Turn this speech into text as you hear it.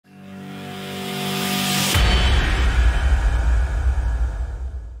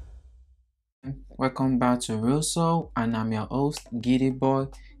Welcome back to Real Soul, and I'm your host, Giddy Boy.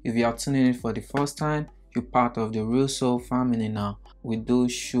 If you are tuning in for the first time, you're part of the Real Soul family now. We do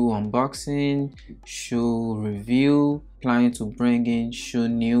shoe unboxing, shoe review, planning to bring in shoe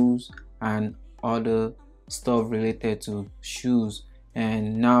news and other stuff related to shoes.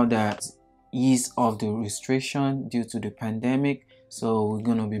 And now that ease of the restriction due to the pandemic, so we're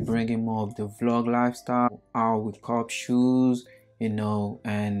gonna be bringing more of the vlog lifestyle, how we cop shoes,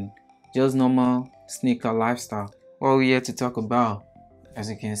 and just normal sneaker lifestyle. What we're here to talk about, as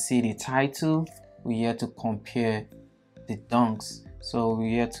you can see the title, we're here to compare the Dunks. So we're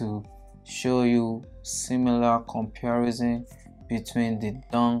here to show you similar comparison between the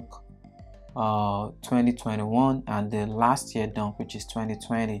Dunk 2021 and the last year Dunk, which is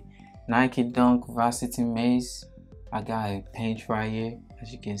 2020. Nike Dunk Varsity Maze. I got a page right here,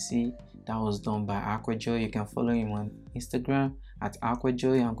 as you can see. That was done by Aquajoy. You can follow him on Instagram at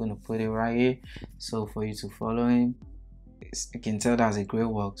Aquajoy. I'm going to put it right here so for you to follow him. You can tell that's a great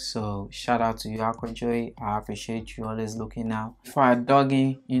work. So shout out to you, Aquajoy. I appreciate you always looking out. Before I dug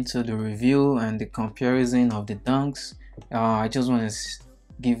into the review and the comparison of the Dunks, I just want to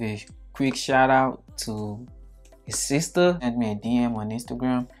give a quick shout out to his sister. Sent me a DM on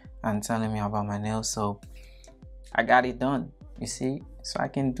Instagram and telling me about my nails. So I got it done, you see, so I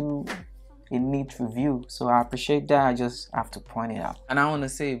can do a neat review. So I appreciate that. I just have to point it out. And I want to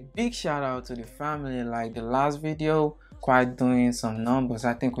say a big shout out to the family. Like the last video, quite doing some numbers.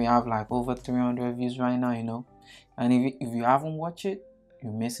 I think we have like over 300 views right now, and if you haven't watched it,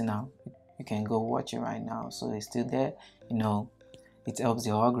 you're missing out. You can go watch it right now. So it's still there, it helps the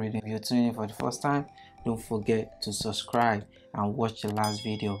algorithm. If you're tuning in for the first time, don't forget to subscribe and watch the last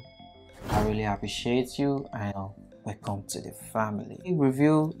video. I really appreciate you, and welcome to the family. The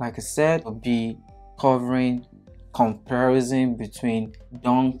review, like I said, will be covering comparison between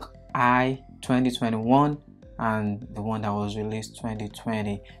Dunk I 2021 and the one that was released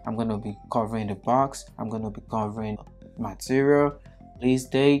 2020. I'm going to be covering the box, I'm going to be covering material, release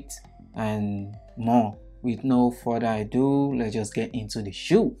date, and more. With no further ado, let's just get into the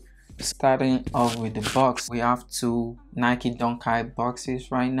shoe. Starting off with the box, we have two Nike Dunk I boxes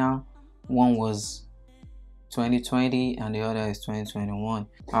right now. One was 2020 and the other is 2021.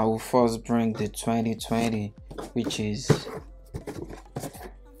 I will first bring the 2020, which is,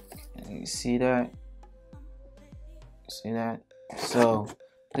 you see that? So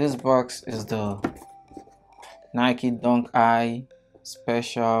this box is the Nike Dunk I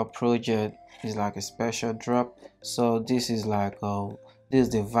special project. It's like a special drop. So this is like this is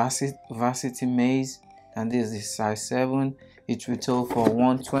the Varsity Maze, and this is the size 7. It retail for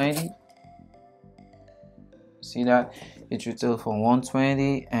 120. See that? It retail for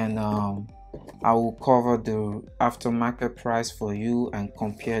 120, and I will cover the aftermarket price for you and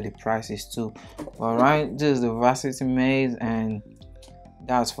compare the prices too. All right, this is the Varsity Maze, and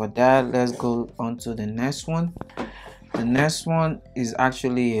that's for that. Let's go on to the next one. The next one is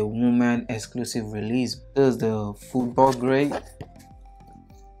actually a woman exclusive release. This is the football grade.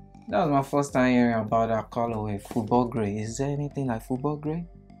 That was my first time hearing about that colorway, football grade. Is there anything like football grade?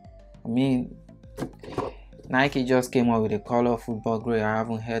 I mean, Nike just came up with a color football grade. I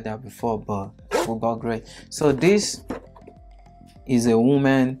haven't heard that before, but football grade. So this is a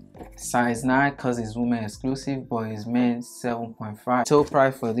woman size 9 because it's woman exclusive, but it's men 7.5. Total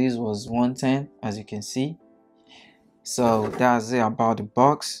price for this was 110, as you can see. So that's it about the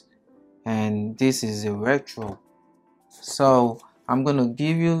box, and this is a retro. So I'm gonna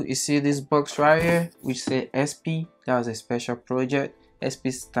give you see this box right here which say SP. That was a special project. SP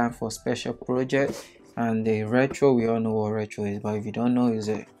stands for special project, and the retro, we all know what retro is, but if you don't know, it's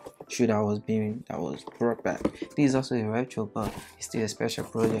a shoe that was brought back. This is also a retro, but it's still a special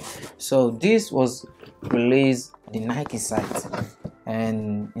project. So this was released on the Nike site,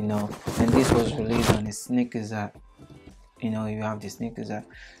 and and this was released on the sneakers app. You have the sneakers app.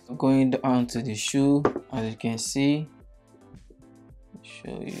 Going on to the shoe, as you can see,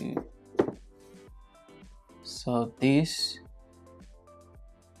 show you. So this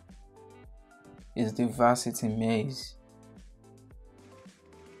is the Varsity Maze.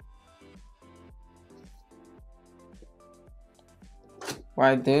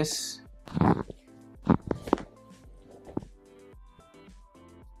 Why this?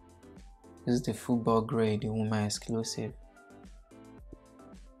 This is the football grade, the woman exclusive.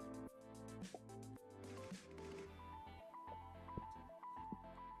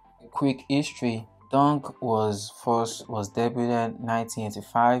 A quick history. Dunk was debuted in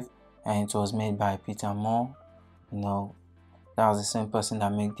 1985, and it was made by Peter Moore. That was the same person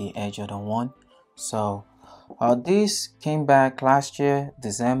that made the Air Jordan 1. So this came back last year,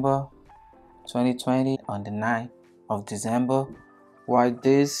 December 2020 on the 9th of December, while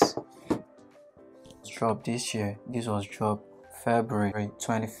this dropped this year. This was dropped February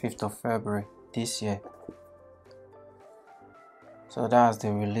 25th of February this year. So that's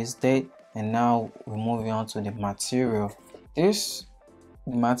the release date, and now we're moving on to the material. The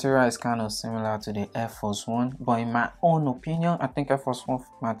material is kind of similar to the Air Force One, but in my own opinion, I think Air Force One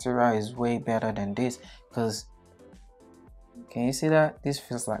material is way better than this, because can you see that this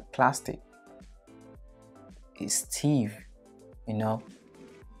feels like plastic? It's stiff, you know.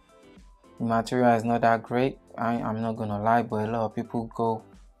 The material is not that great, I'm not gonna lie, but a lot of people go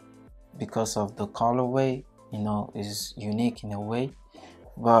because of the colorway, you know, is unique in a way.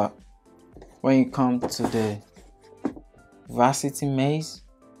 But when you come to the Varsity Maze,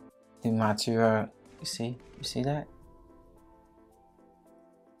 the material, you see that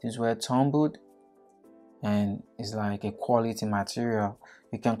this were tumbled, and it's like a quality material.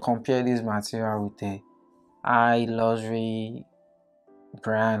 You can compare this material with a high luxury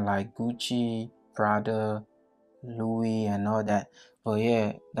brand like Gucci, Prada, Louis, and all that. But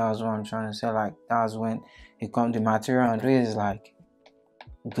yeah, that's what I'm trying to say. Like, that's when it comes to material, and this is like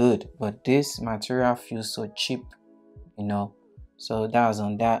good, but this material feels so cheap, you know. So that's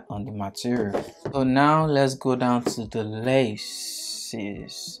on the material. So now let's go down to the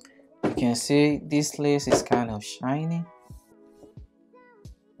laces. You can see this lace is kind of shiny,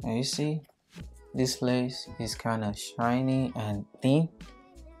 and you see this lace is kind of shiny and thin,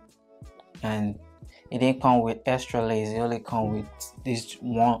 and it didn't come with extra lace. It only come with this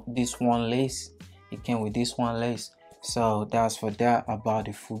one lace. It came with this one lace. So that's for that about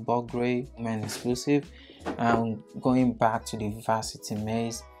the football grade men exclusive. And going back to the Varsity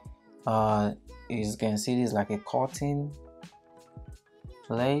Maze, you can see this like a cotton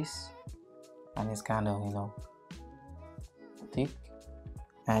lace, and it's kind of, you know, thick,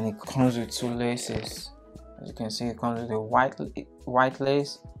 and it comes with two laces. As you can see, it comes with a white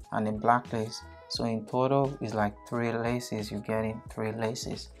lace and a black lace. So in total, it's like 3 laces. You're getting 3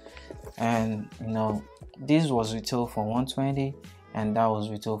 laces, and you know, this was retail for 120, and that was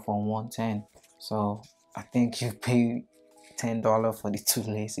retail for 110. So I think you pay $10 for the 2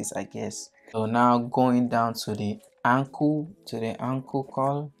 laces, I guess. So now going down to the ankle,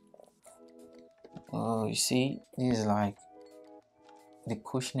 collar. Oh, you see, this is like the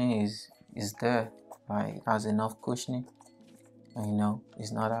cushioning is there, like has enough cushioning, and you know,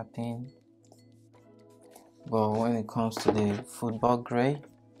 it's not that thin. But when it comes to the football grade,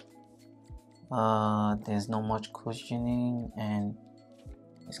 there's not much cushioning, and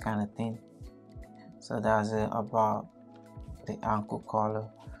it's kind of thin. So that's it about the ankle collar.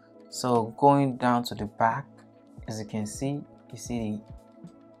 So going down to the back, as you can see, you see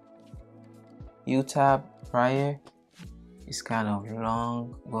the U-tab right here is kind of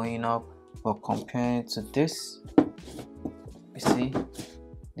long going up, but compared to this, you see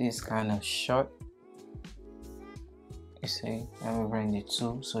this kind of short. You see, let me bring the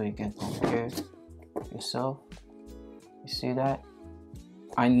two so you can compare yourself. You see that?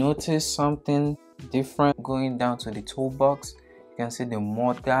 I noticed something different going down to the toolbox. You can see the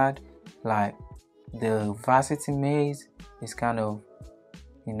mud guard, like the Varsity Maze is kind of,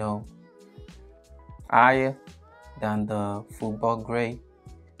 you know, higher than the football grade.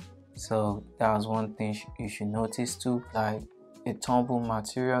 So that was one thing you should notice too, like a tumble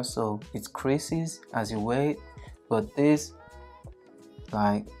material, so it creases as you wear it. But this,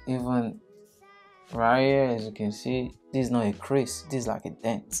 like, even right here, as you can see, this is not a crease, this is like a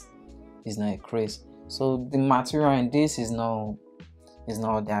dent. It's not a crease. So the material in this is not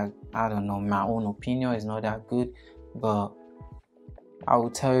that, I don't know, my own opinion is not that good, but I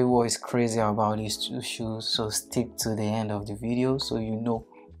will tell you what is crazy about these 2 shoes. So stick to the end of the video so you know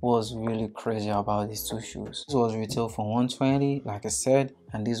what's really crazy about these 2 shoes. This was retail for 120, like I said,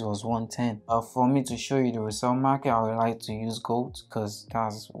 and this was 110. For me to show you the resale market, I would like to use GOAT, because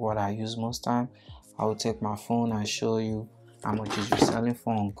that's what I use most time. I will take my phone and show you how much is reselling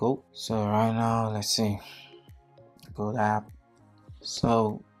for on GOAT. So right now, let's see, GOAT app.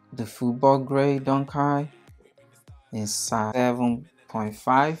 So the football grade Dunk High is size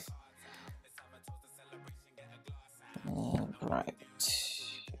 7.5. Right.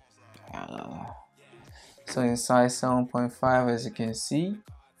 So in size 7.5, as you can see,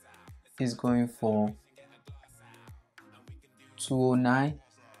 is going for $209,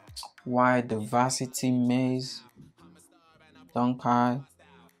 while the Varsity Maze Dunk High,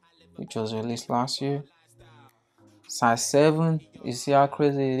 which was released last year, size 7, you see how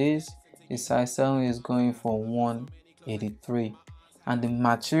crazy it is? The size 7 is going for $183, and the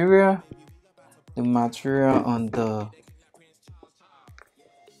material on the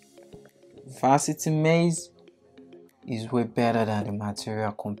varsity maize is way better than the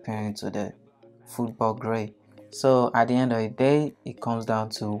material comparing to the football grade. So at the end of the day, it comes down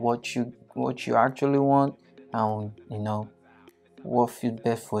to what you actually want, and what feels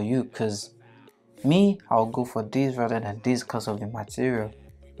best for you. Because me, I'll go for this rather than this because of the material.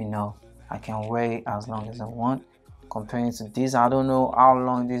 I can wear it as long as I want. Comparing to this, I don't know how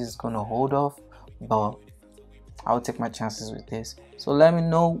long this is gonna hold off, but I'll take my chances with this. So let me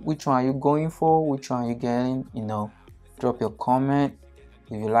know which one are you going for, which one are you getting. Drop your comment.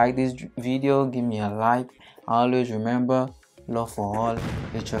 If you like this video, give me a like. Always remember, love for all,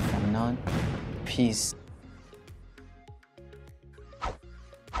 hatred for none. Peace.